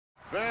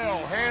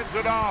hands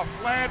it off.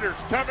 Landers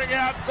coming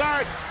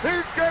outside.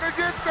 He's going to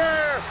get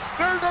there.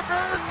 There's a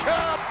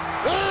Bearkat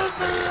in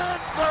the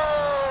end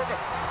zone.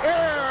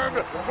 And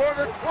for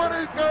the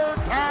 23rd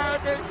time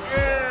this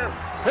year,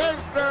 his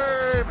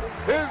name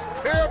is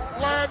Tim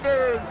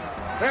Landers.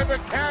 And the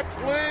Cats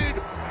lead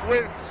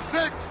with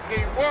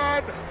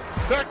 61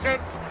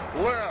 seconds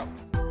left.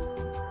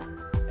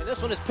 And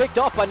this one is picked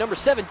off by number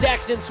 7,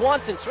 Daxton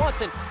Swanson.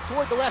 Swanson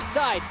toward the left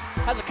side,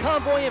 has a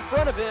convoy in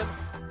front of him.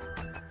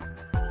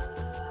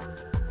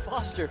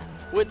 Foster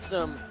with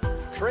some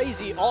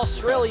crazy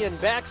Australian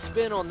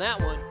backspin on that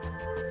one.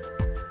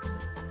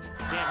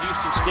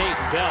 Houston State,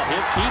 Bell,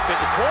 he'll keep it.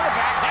 The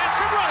quarterback has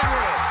some running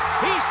room.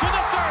 He's to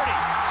the 30,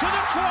 to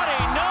the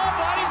 20.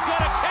 Nobody's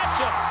going to catch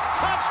him.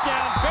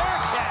 Touchdown,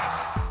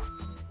 Bearcats.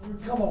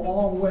 We've come a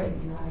long way.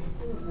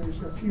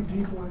 There's a few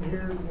people in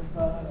here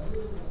that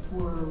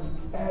were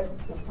at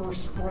the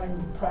first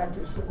spring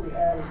practice that we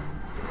had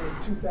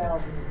in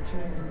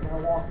 2010. And I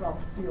walked off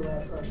the field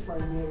after our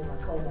spring meeting and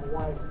I called my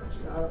wife and I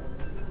said,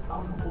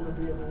 I'm going to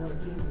be able to win a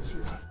game this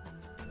year.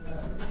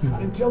 I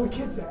didn't tell the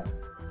kids that.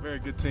 Very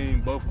good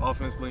team, both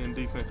offensively and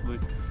defensively.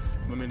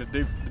 I mean,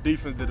 the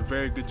defense did a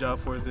very good job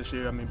for us this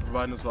year. I mean,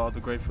 providing us with all the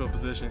great field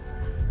position.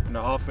 And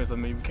the offense, I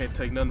mean, we can't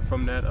take nothing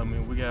from that. I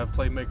mean, we have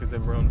playmakers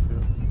everywhere on the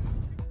field.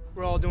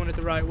 We're all doing it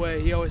the right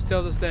way. He always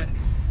tells us that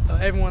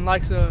everyone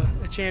likes a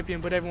champion,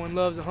 but everyone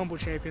loves a humble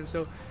champion.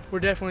 So we're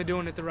definitely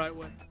doing it the right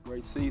way.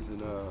 Great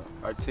season.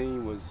 Our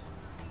team was,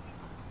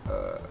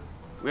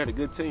 we had a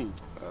good team,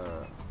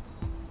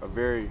 a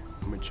very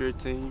mature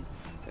team.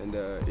 And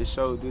it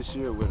showed this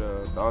year with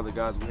all the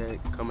guys we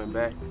had coming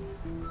back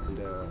and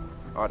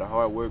all the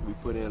hard work we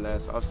put in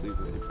last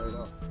offseason, it paid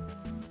off.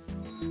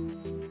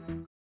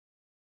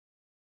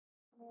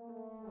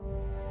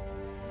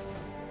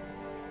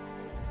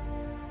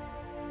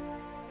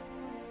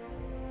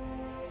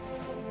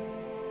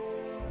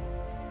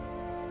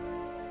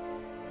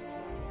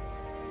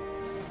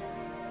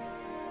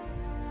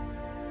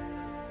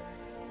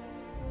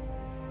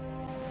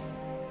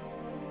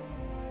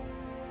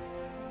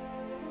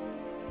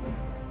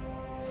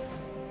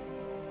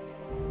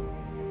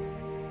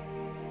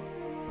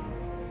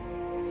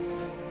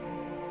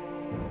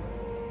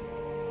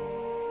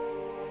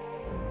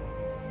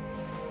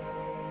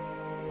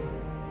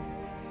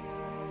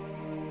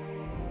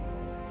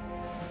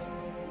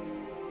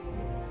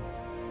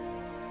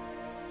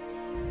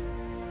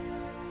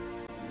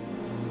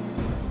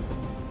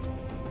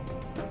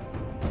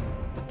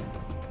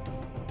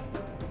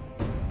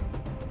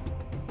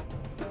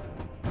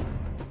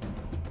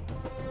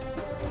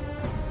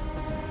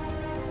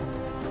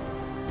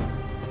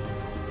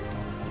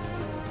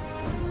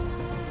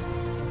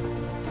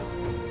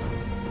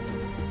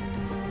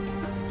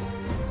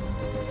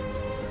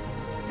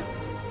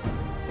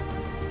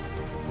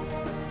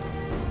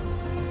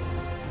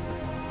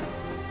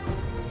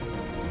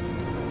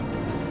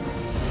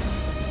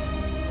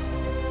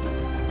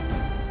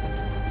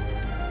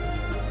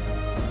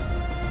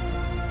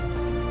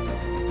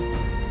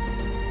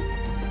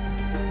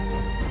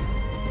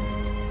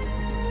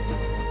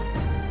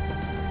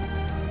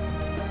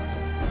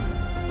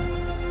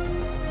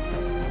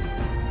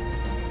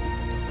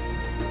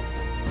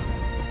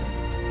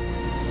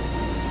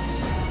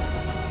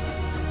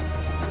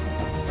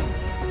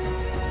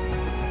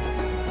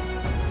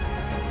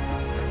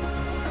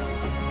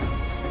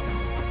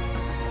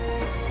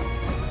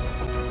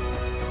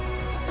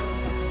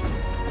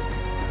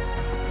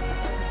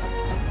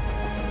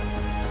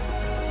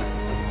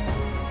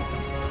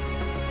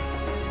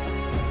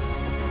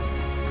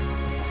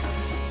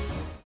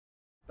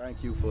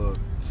 Thank you for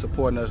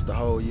supporting us the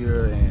whole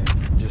year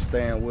and just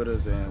staying with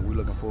us, and we're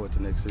looking forward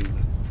to next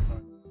season.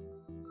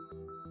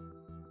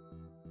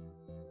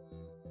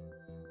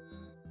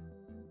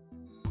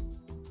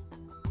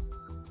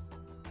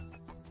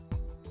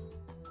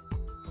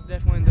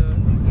 Definitely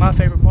my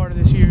favorite part of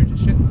this year,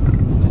 just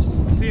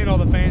seeing all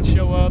the fans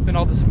show up and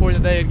all the support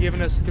that they had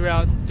given us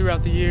throughout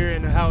the year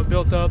and how it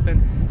built up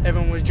and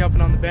everyone was jumping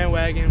on the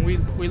bandwagon.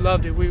 We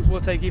loved it.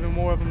 We'll take even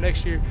more of them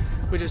next year.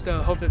 We just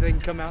hope that they can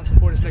come out and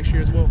support us next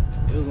year as well.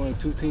 It was only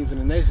 2 teams in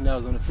the nation that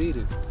was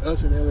undefeated,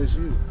 us and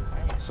LSU.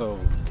 So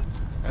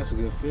that's a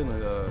good feeling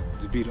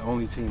to be the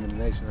only team in the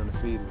nation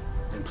undefeated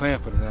and playing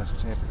for the national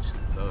championship.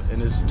 So,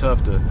 and it's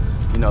tough to,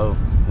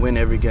 win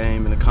every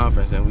game in the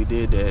conference, and we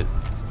did that,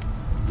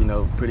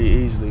 pretty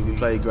easily. We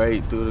played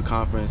great through the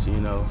conference,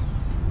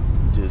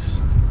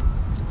 just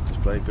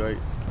played great.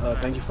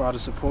 Thank you for all the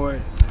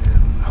support,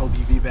 and hope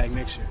you be back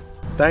next year.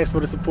 Thanks for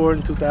the support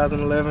in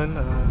 2011.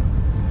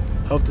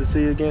 Hope to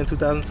see you again in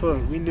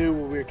 2012. We knew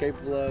what we were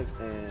capable of,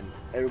 and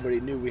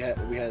everybody knew we had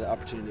the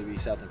opportunity to be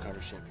Southern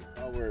Conference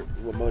champion.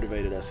 What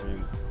motivated us. I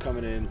mean,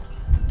 coming in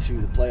to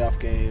the playoff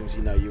games,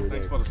 you were there.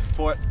 Thanks for the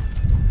support.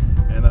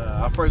 And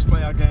our first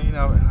playoff game,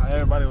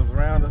 everybody was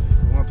around us.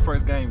 We won the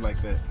first game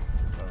like that.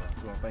 So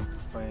we want to thank the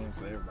fans,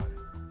 everybody.